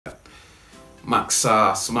Mac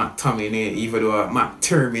Sauce, Mac Terminator, even though Mac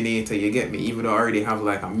Terminator, you get me? Even though I already have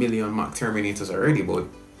like 1,000,000 Mac Terminators already, but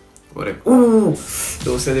whatever. Ooh,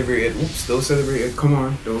 don't celebrate it. Oops, don't celebrate it. Come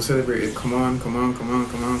on, don't celebrate it. Come on, come on, come on,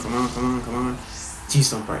 come on, come on, come on, come on.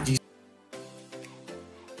 G-Stomp part, G.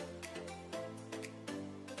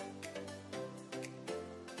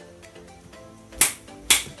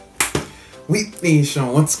 Week Nation,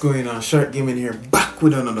 what's going on? Sharc Gaming here, back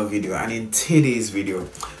with another video, and in today's video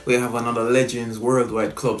we have another Legends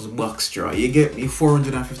Worldwide Clubs box draw. You get me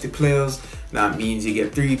 450 players, that means you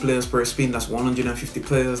get 3 players per spin, that's 150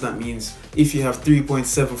 players. That means if you have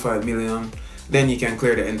 3.75 million, then you can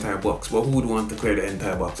clear the entire box. But who would want to clear the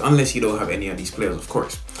entire box? Unless you don't have any of these players, of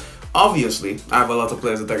course. Obviously, I have a lot of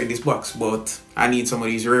players that are in this box, but I need some of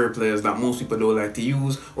these rare players that most people don't like to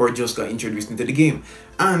use or just got introduced into the game.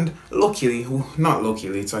 And luckily, not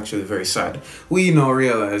luckily, it's actually very sad, we now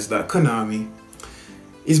realize that Konami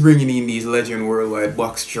is bringing in these Legend Worldwide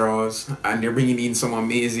box draws, and they're bringing in some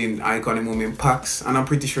amazing iconic moment packs, and I'm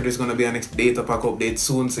pretty sure there's going to be a next data pack update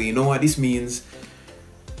soon. So you know what this means?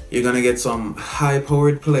 You're gonna get some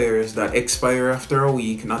high-powered players that expire after a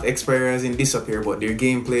week. Not expire as in disappear, but their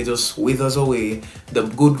gameplay just withers away. The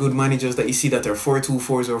good managers that you see that are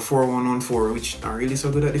 4-2-4s or 4-1-1-4, which aren't really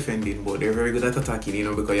so good at defending, but they're very good at attacking, you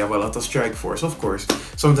know, because you have a lot of strike force, of course.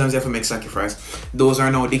 Sometimes you have to make sacrifice. Those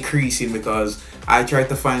are now decreasing because I tried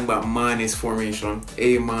to find back Mane's formation,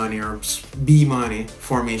 A Mane or B Mane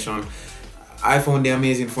formation. I found the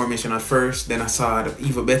amazing formation at first, then I saw the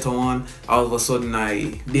even better one. All of a sudden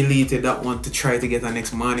I deleted that one to try to get the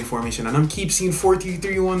next Mane formation, and I'm keep seeing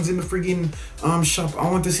 4-3-3 ones in the friggin' shop.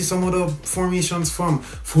 I want to see some other formations from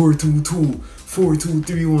 4-2-2,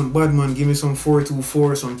 4-2-3-1. Bad man, give me some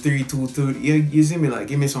 4-2-4, some 3-2-2. You see me, like,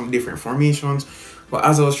 give me some different formations. But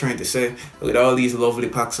as I was trying to say, with all these lovely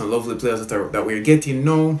packs and lovely players that we're getting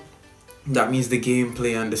now, that means the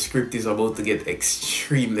gameplay and the script is about to get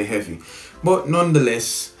extremely heavy. But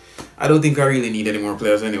nonetheless, I don't think I really need any more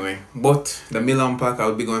players anyway. But the Milan pack, I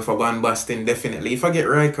would be going for Van Basten definitely. If I get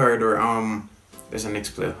Rijkaard or there's a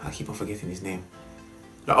next player, I keep on forgetting his name.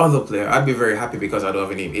 The other player, I'd be very happy because I don't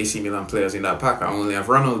have any AC Milan players in that pack. I only have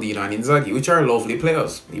Ronaldinho and Inzaghi, which are lovely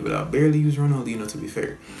players. Even though I barely use Ronaldinho, to be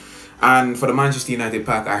fair. And for the Manchester United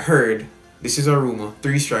pack, I heard, this is a rumor,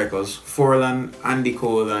 3 strikers, Forlan, Andy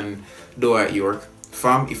Cole and Dwight York.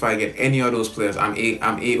 Fam, if I get any of those players, I'm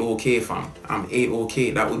A-OK, fam. I'm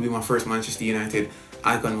A-OK. That would be my first Manchester United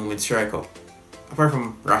icon moment striker. Apart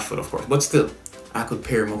from Rashford, of course. But still, I could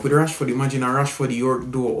pair him up with Rashford. Imagine a Rashford York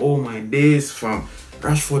duo. Oh my days, fam.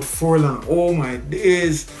 Rashford Forlan. Oh my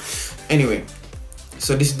days. Anyway,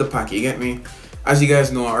 so this is the pack, you get me? As you guys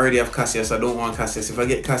know, I already have Cassius. I don't want Cassius. If I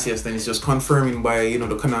get Cassius, then it's just confirming by, you know,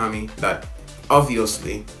 the Konami that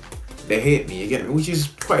obviously they hate me, you get me, which is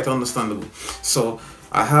quite understandable. So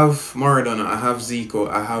I have Maradona, I have Zico,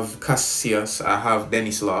 I have Cassius, I have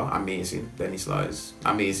Dennis Law, amazing. Dennis Law is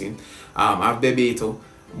amazing. I have Bebeto,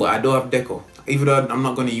 but I don't have Deco. Even though I'm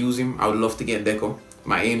not going to use him, I would love to get Deco.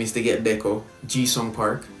 My aim is to get Deco. Ji-Sung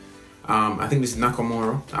Park. I think this is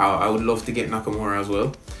Nakamura. I would love to get Nakamura as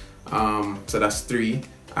well. So that's 3.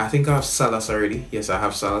 I think I have Salas already. Yes, I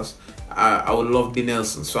have Salas. I would love the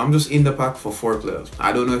Nelson. So I'm just in the pack for 4 players.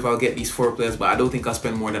 I don't know if I'll get these 4 players, but I don't think I'll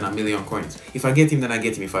spend more than 1,000,000 coins. If I get him, then I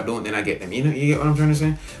get him. If I don't, then I get them. You know, you get what I'm trying to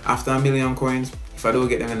say? After 1,000,000 coins, if I don't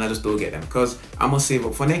get them, then I just don't get them. Because I'm going to save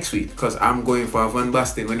up for next week. Because I'm going for Van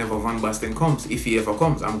Basten whenever Van Basten comes. If he ever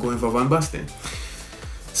comes, I'm going for Van Basten.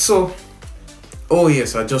 So, oh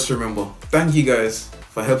yes, I just remember. Thank you guys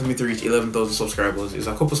for helping me to reach 11,000 subscribers. There's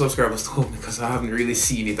a couple subscribers told me because I haven't really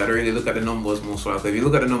seen it. I don't really look at the numbers most of the time. If you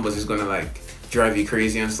look at the numbers, it's gonna like drive you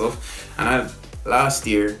crazy and stuff. And last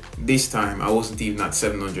year, this time, I wasn't even at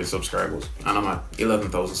 700 subscribers, and I'm at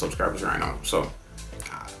 11,000 subscribers right now. So,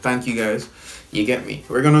 thank you guys. You get me.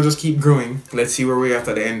 We're gonna just keep growing. Let's see where we're at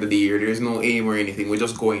the end of the year. There's no aim or anything. We're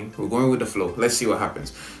just going. We're going with the flow. Let's see what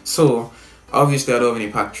happens. So, obviously, I don't have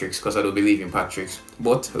any pack tricks because I don't believe in pack tricks.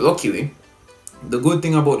 But luckily, the good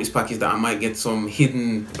thing about this pack is that I might get some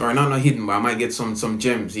hidden, or not hidden, but I might get some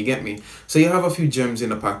gems, you get me? So you have a few gems in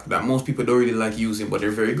the pack that most people don't really like using, but they're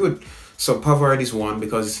very good. So Pavard is one,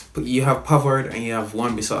 because you have Pavard and you have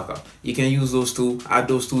Wan-Bissaka. You can use those 2, add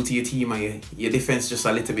those 2 to your team, and your defense just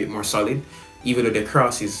a little bit more solid. Even though the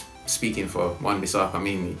cross is, speaking for Wan-Bissaka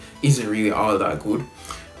mainly, isn't really all that good.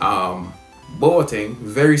 Boateng,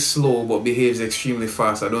 very slow, but behaves extremely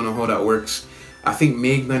fast. I don't know how that works. I think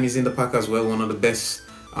Maignan is in the pack as well, one of the best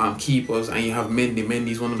keepers, and you have Mendy. Mendy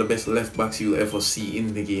is one of the best left backs you'll ever see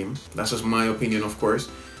in the game. That's just my opinion, of course.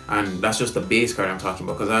 and that's just the base card I'm talking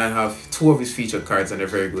about, because I have 2 of his featured cards and they're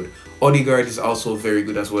very good. Odegaard is also very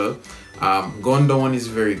good as well. Gundogan is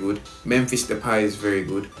very good. Memphis Depay is very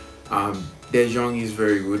good. De Jong is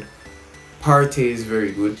very good. Partey is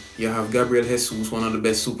very good. You have Gabriel Jesus, one of the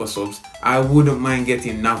best super subs. I wouldn't mind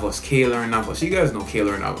getting Navas, Keylor Navas. You guys know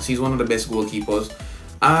Keylor Navas. He's one of the best goalkeepers.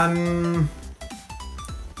 And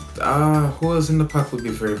who else in the pack would be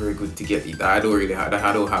very, very good to get? I don't really have.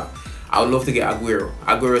 I would love to get Aguero.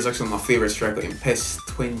 Aguero is actually my favorite striker in PES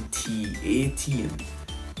 2018.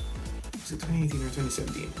 Was it 2018 or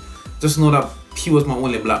 2017? Just know that he was my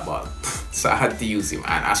only black ball, so I had to use him,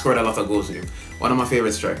 and I scored a lot of goals with him. One of my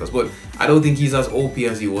favorite strikers, but I don't think he's as OP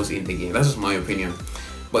as he was in the game. That's just my opinion.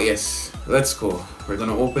 But yes, let's go. We're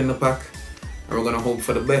gonna open the pack, and we're gonna hope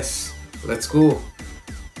for the best. Let's go.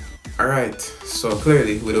 Alright, so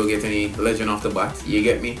clearly we don't get any legend off the bat. You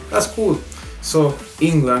get me? That's cool. So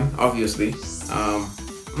England, obviously.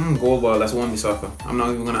 Gold ball, that's Wan-Bissaka. I'm not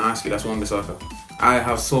even gonna ask you, that's Wan-Bissaka. I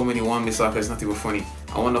have so many Wan-Bissaka, it's not even funny.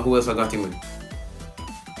 I wonder who else I got him with.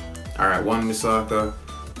 Alright, Wan-Bissaka,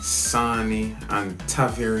 Sani, and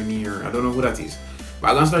Tavernier. I don't know who that is. But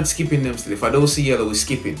I'm gonna start skipping them still. If I don't see yellow, we're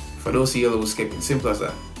skipping. If I don't see yellow, we're skipping. Simple as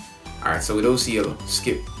that. Alright, so we don't see yellow.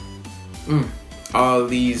 Skip. All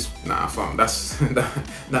these, nah fam, that's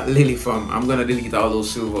not Lily fam. I'm gonna delete all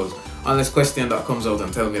those silvers. Unless Question that comes out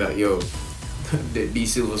and tell me that, yo,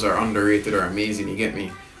 these silvers are underrated or amazing, you get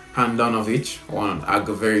me? Handanovic,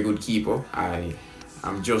 a very good keeper.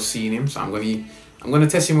 I'm just seeing him, so I'm gonna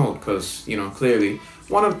test him out, because you know, clearly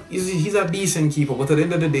he's a decent keeper, but at the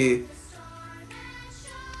end of the day,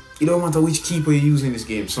 it don't matter which keeper you use in this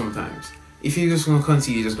game sometimes. If you're just gonna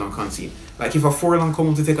concede, you're just gonna concede. Like if a Forlan come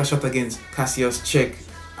up to take a shot against Cassius, Cech,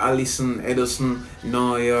 Alisson, Ederson,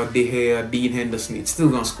 Neuer, De Gea, Dean Henderson, it's still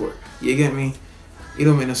gonna score. You get me? It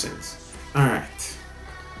don't make no sense. Alright.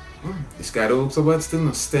 This guy don't look so bad, still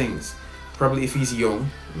no stings. Probably if he's young.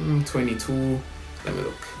 22. Let me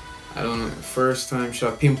look. I don't know. First time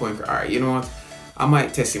shot, pinpoint. Alright, you know what? I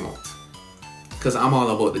might test him out. Because I'm all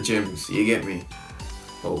about the gems. You get me?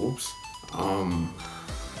 Oh, oops.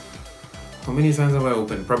 How many times have I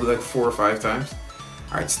opened? Probably like 4 or 5 times.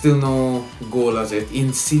 Alright, still no goal as it.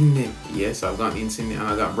 Insigne. Yes, I've got Insigne and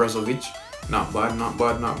I got Brozovic. Not bad, not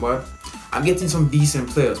bad, not bad. I'm getting some decent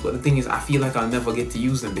players, but the thing is, I feel like I'll never get to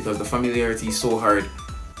use them because the familiarity is so hard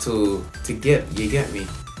to get. You get me?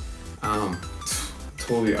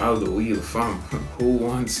 Toby Alderweireld, fam.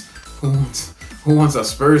 Who wants a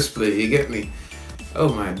Spurs play? You get me?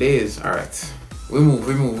 Oh my days. Alright. We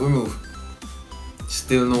move.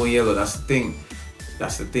 Still no yellow, that's the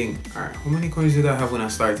thing. Alright, how many coins did I have when I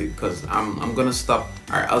started? Because I'm gonna stop.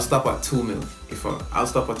 Alright, I'll stop at 2 mil. I'll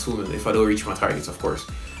stop at 2 mil if I don't reach my targets, of course.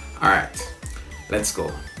 Alright, let's go.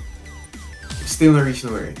 Still not reaching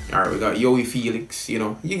nowhere. Alright, we got Yoey Felix, you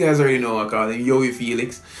know. You guys already know I call him Yoey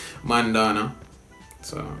Felix, Mandana.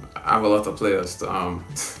 So I have a lot of players to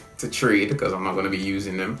to trade because I'm not gonna be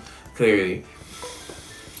using them, clearly.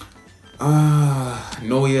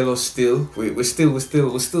 No yellow still. We're still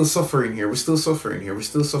suffering here. We're still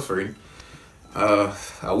suffering.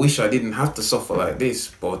 I wish I didn't have to suffer like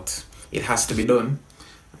this, but it has to be done.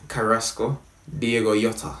 Carrasco, Diego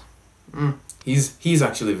Jota. He's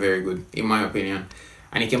actually very good in my opinion,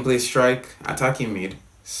 and he can play strike, attacking mid,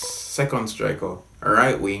 second striker,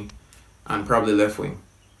 right wing, and probably left wing.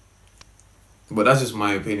 But that's just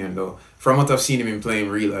my opinion though. From what I've seen him in playing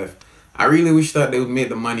real life. I really wish that they would make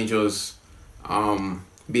the managers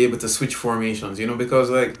be able to switch formations, you know, because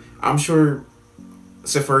like I'm sure,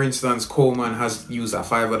 say for instance, Coleman has used a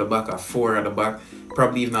 5 at the back, a 4 at the back,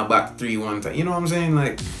 probably even a back 3 one time. You know what I'm saying?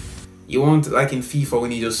 Like you want, like in FIFA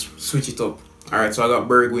when you just switch it up. Alright, so I got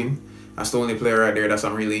Bergwijn. That's the only player right there that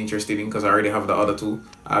I'm really interested in because I already have the other 2.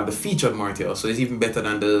 I have the featured Martial, so it's even better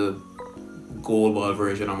than the gold ball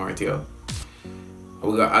version of Martial.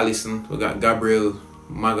 We got Alisson, we got Gabriel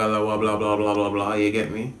Magala, blah blah blah blah, you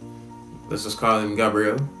get me? Let's just call him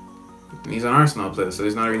Gabriel. And he's an Arsenal player, so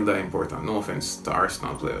he's not really that important. No offense to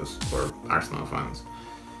Arsenal players or Arsenal fans.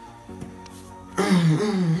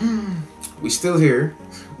 We still here.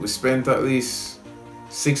 We spent at least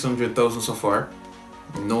 600,000 so far.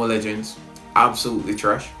 No legends. Absolutely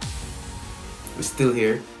trash. We're still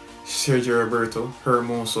here. Sergio Roberto,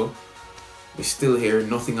 Hermoso. We're still here.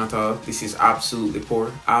 Nothing at all. This is absolutely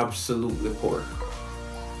poor. Absolutely poor.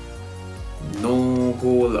 No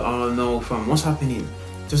goal. Oh no, fam. What's happening?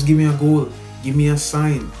 Just give me a goal. Give me a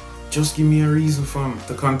sign. Just give me a reason, fam,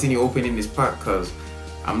 to continue opening this pack because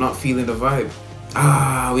I'm not feeling the vibe.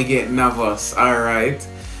 We get Navas. Alright.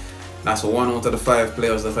 That's 1 out of the 5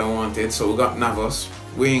 players that I wanted. So we got Navas.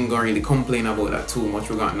 we ain't gonna really complain about that too much.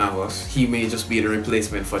 We got Navas. He may just be the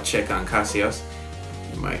replacement for Cech and Cassius.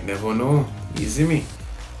 You might never know. You see me?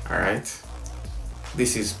 Alright.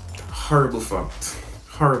 This is horrible, fam.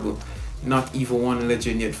 Horrible. Not even one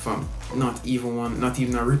legend yet, fam. Not even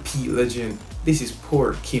a repeat legend. This is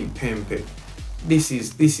poor Kimpembe. This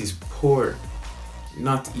is poor.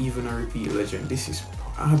 Not even a repeat legend. This is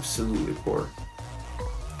absolutely poor.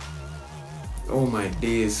 Oh my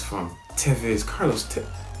days, fam. Tevez, Carlos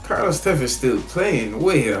Tevez still playing.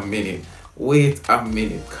 Wait a minute.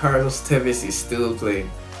 Carlos Tevez is still playing.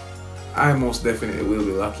 I most definitely will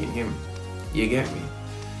be locking him. You get me?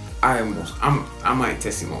 I might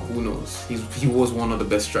test him out. Who knows? He was one of the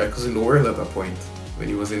best strikers in the world at that point when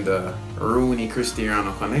he was in the Rooney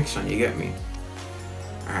Cristiano connection. You get me?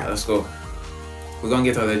 All right, let's go. We're gonna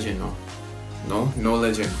get a legend now. No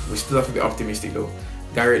legend. We still have to be optimistic though.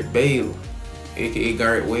 Gareth Bale, aka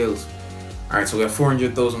Gareth Wales. Alright, so we have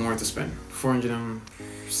 400,000 more to spend.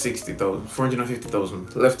 460,000,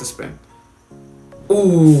 450,000 left to spend.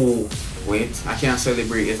 Ooh, wait, I can't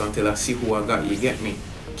celebrate it until I see who I got. You get me?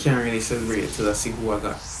 Can't really celebrate it till I see who I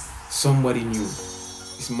got. Somebody new.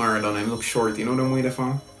 It's Maradona. He looks short. You know them way they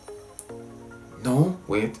found? No,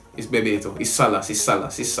 wait. It's Bebeto. It's Salas.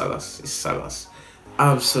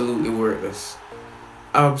 Absolutely worthless.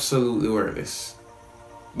 Absolutely worthless.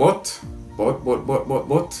 But.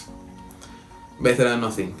 Better than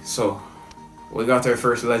nothing. So, we got our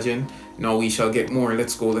first legend. Now we shall get more.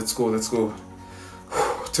 Let's go.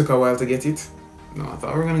 Took a while to get it. No, I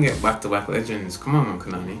thought we were gonna get back-to-back legends. Come on, man,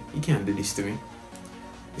 Konami. You can't do this to me.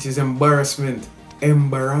 This is embarrassment.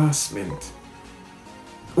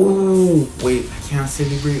 Ooh, wait, I can't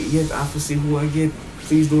celebrate yet. I have to see who I get.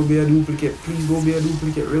 Please don't be a duplicate.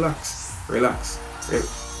 Relax.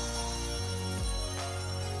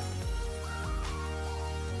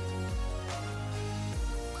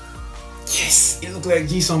 Yes, it looks like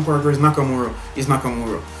Jason Parker is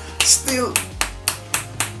Nakamura. Still.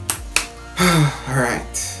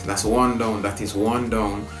 Alright, that's one down. That is one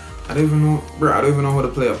down. I don't even know, bro. I don't even know how to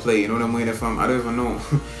play. You know what I'm waiting for? I don't even know.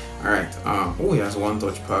 Alright, oh, he has one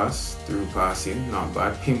touch pass through passing. Not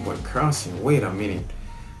bad. Pinpoint crossing. Wait a minute.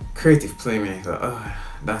 Creative playmaker.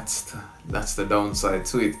 That's the downside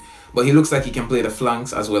to it. But he looks like he can play the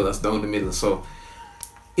flanks as well as down the middle. So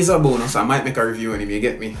it's a bonus. I might make a review on him. You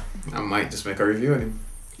get me? I might just make a review on him.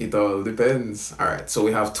 It all depends. Alright, so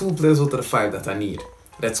we have 2 players out of the 5 that I need.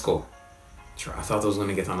 Let's go. Sure, I thought I was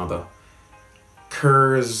gonna get another.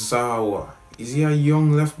 Kurzawa. Is he a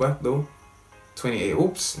young left back though? 28.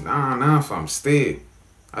 Oops. Nah, fam. Stay.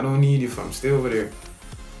 I don't need you, fam. Stay over there.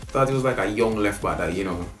 Thought it was like a young left back that, you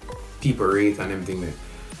know, people rate and everything there.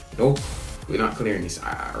 Nope. We're not clearing this.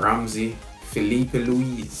 Ramsey. Felipe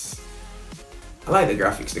Luis. I like the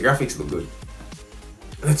graphics. The graphics look good.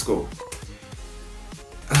 Let's go.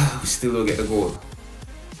 We still don't get the goal.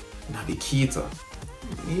 Naby Keita.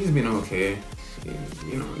 He's been okay.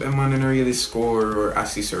 You know, that man didn't really score or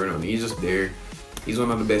assist or nothing. He's just there. He's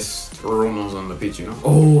one of the best runners on the pitch, you know.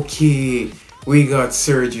 Okay, we got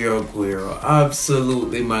Sergio Aguero.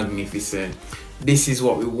 Absolutely magnificent. This is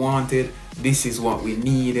what we wanted. This is what we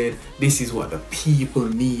needed. This is what the people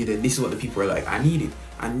needed. This is what the people are like. I need it.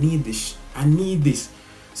 I need this. I need this.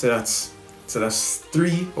 So that's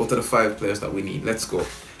 3 out of the 5 players that we need. Let's go.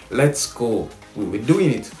 Let's go. We're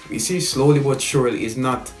doing it. You see, slowly but surely is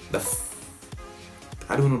not the.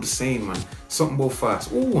 I don't know the saying, man. Something about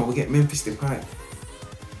fast. Ooh, and we get Memphis Depay.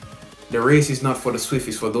 The race is not for the swift,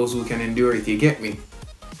 it's for those who can endure it. You get me?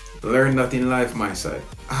 Learn that in life, my side.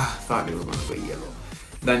 Thought they were gonna go yellow.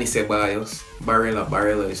 Danny Ceballos.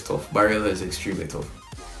 Barella is tough. Barella is extremely tough.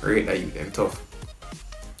 Rate that you them tough.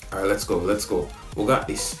 Alright, let's go. We got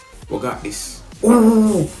this.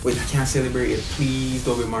 Ooh, wait, I can't celebrate it. Please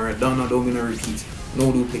don't be Maradona, don't be no repeat.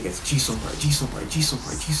 No duplicates. G-Sun part.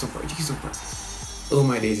 Oh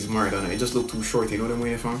my days, it's Maradona. It just looked too short, you know what I'm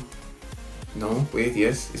waiting for? No, wait,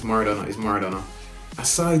 yes, it's Maradona. I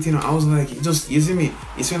saw it, you know, I was like, you see me?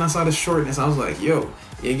 It's when I saw the shortness, I was like, yo,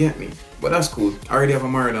 you get me? But that's cool. I already have a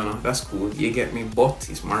Maradona, that's cool. You get me? But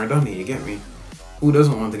it's Maradona, you get me? Who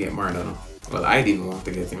doesn't want to get Maradona? Well, I didn't want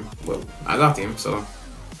to get him. Well, I got him, so.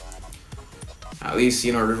 At least,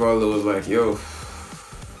 you know, Rivaldo was like, yo,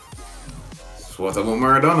 so what about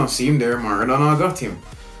Maradona? See him there, Maradona got him.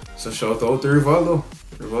 So shout out to Rivaldo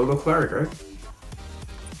Clark, right?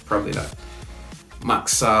 Probably that.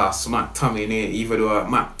 Max Sauce, Mac Terminator, even though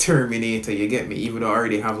Mac Terminator, you get me? Even though I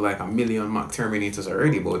already have like 1 million Mac Terminators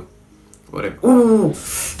already, but whatever. Ooh,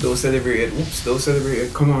 don't celebrate it. Oops, don't celebrate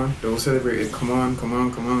it. Come on, don't celebrate it. Come on.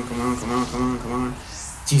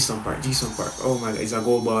 G-Sun part. Oh my god, it's a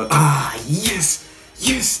goal ball. Yes.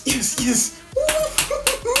 Yes, yes, yes.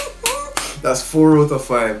 That's 4 out of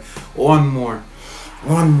 5. One more.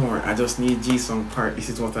 I just need G-Song Park. This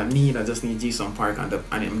is what I need. I just need G-Song Park and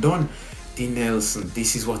I'm done. The Nelson.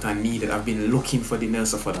 This is what I needed. I've been looking for the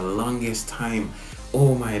Nelson for the longest time.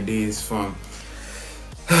 Oh my days, fam.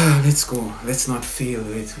 Let's go. Let's not fail.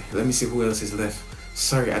 Wait. Let me see who else is left.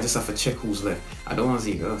 Sorry, I just have to check who's left. I don't want to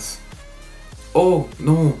see us. Oh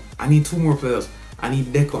no, I need 2 more players. I need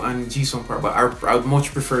Deco and G-Song Park, but I would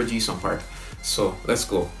much prefer G-Song Park. So let's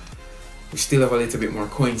go. We still have a little bit more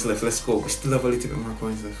coins left. Let's go. We still have a little bit more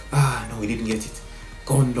coins left. Ah, no, we didn't get it.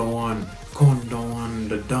 Gondwan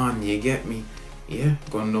the Don. You get me? Yeah,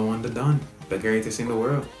 Gondwan the Don, the greatest in the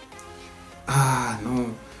world. Ah,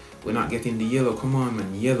 no, we're not getting the yellow. Come on,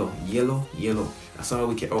 man. Yellow. That's all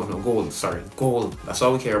we care. Oh no, gold. Sorry, gold. That's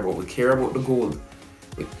all we care about. We care about the gold.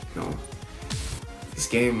 No, this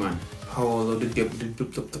game, man. Paulo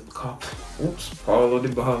the cop. Oops, Paulo the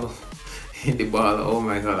ball. The ball. Oh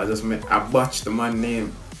my god, I botched the man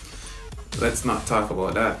name. Let's not talk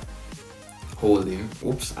about that. Holding.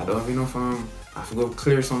 Oops, I don't have enough. I have to go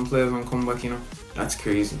clear some players and come back. You know, that's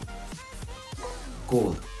crazy.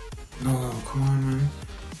 Gold. No, come on, man.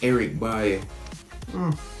 Eric Baye.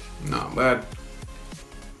 Not bad.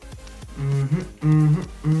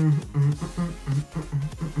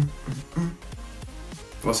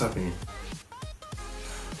 What's happening?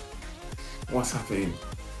 What's happening?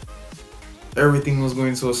 Everything was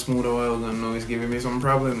going so smooth a while ago and now it's giving me some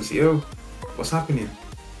problems. Yo, what's happening?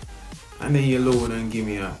 And then yellow and give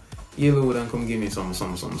me a yellow and come give me some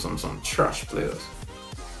trash players.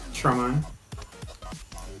 Traman.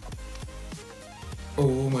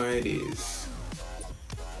 Oh my days.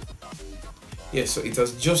 Yes, so it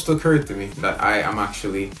has just occurred to me that I am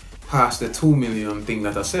actually past the 2 million thing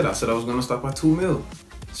that I said. I said I was gonna stop at 2 mil.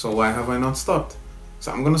 So why have I not stopped?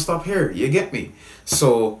 So I'm gonna stop here, you get me?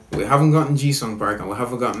 So we haven't gotten G-Song Park and we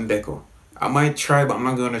haven't gotten Deco. I might try, but I'm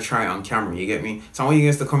not gonna try on camera, you get me? So I want you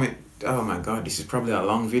guys to comment. Oh my god, this is probably a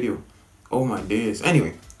long video. Oh my days.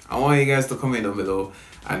 Anyway, I want you guys to comment down below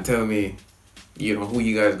and tell me, you know, who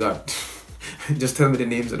you guys got. Just tell me the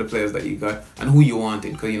names of the players that you got and who you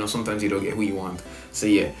wanted, because you know sometimes you don't get who you want. So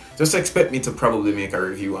yeah, just expect me to probably make a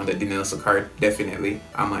review on the Dinelson card. Definitely,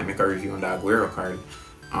 I might make a review on the Aguero card.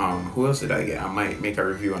 Who else did I get? I might make a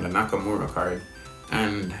review on the Nakamura card,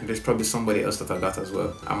 and there's probably somebody else that I got as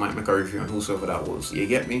well. I might make a review on whosoever that was. You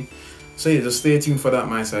get me? So yeah, just stay tuned for that,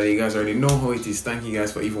 my side. You guys already know how it is. Thank you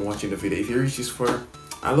guys for even watching the video. If you reach this far,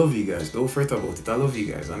 I love you guys. Don't fret about it. I love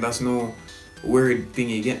you guys, and that's no weird thing,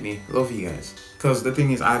 you get me? Love you guys. Because the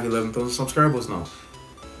thing is, I have 11,000 subscribers now.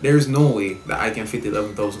 There's no way that I can fit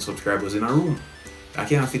 11,000 subscribers in a room. I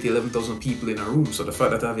can't fit 11,000 people in a room. So the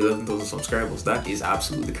fact that I have 11,000 subscribers, that is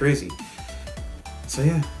absolutely crazy. So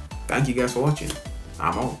yeah, thank you guys for watching.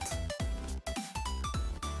 I'm out.